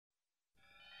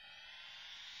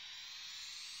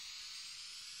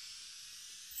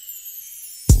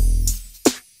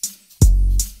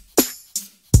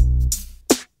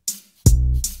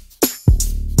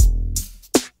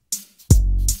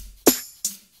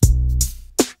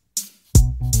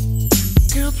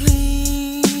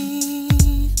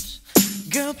please,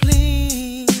 girl,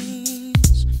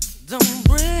 please, don't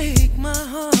break my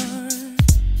heart.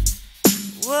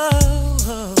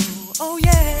 Whoa, oh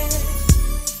yeah.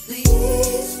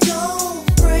 Please don't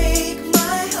break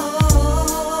my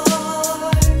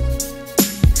heart,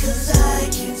 'cause I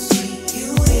can't see you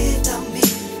without me.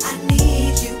 I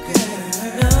need you, girl.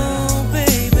 No,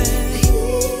 baby.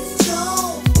 Please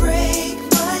don't break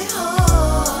my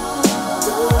heart,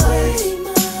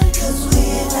 'cause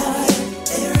without you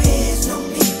there is no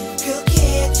me. Girl,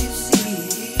 can't you see?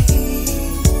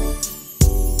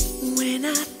 When I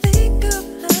think of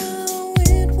how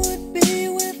it would be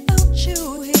without you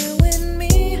here with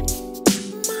me,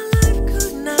 my life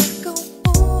could not go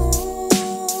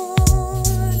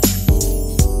on.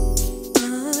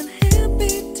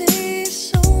 Unhappy days,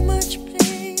 so much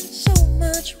pain, so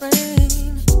much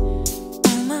rain.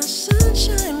 All my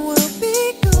sunshine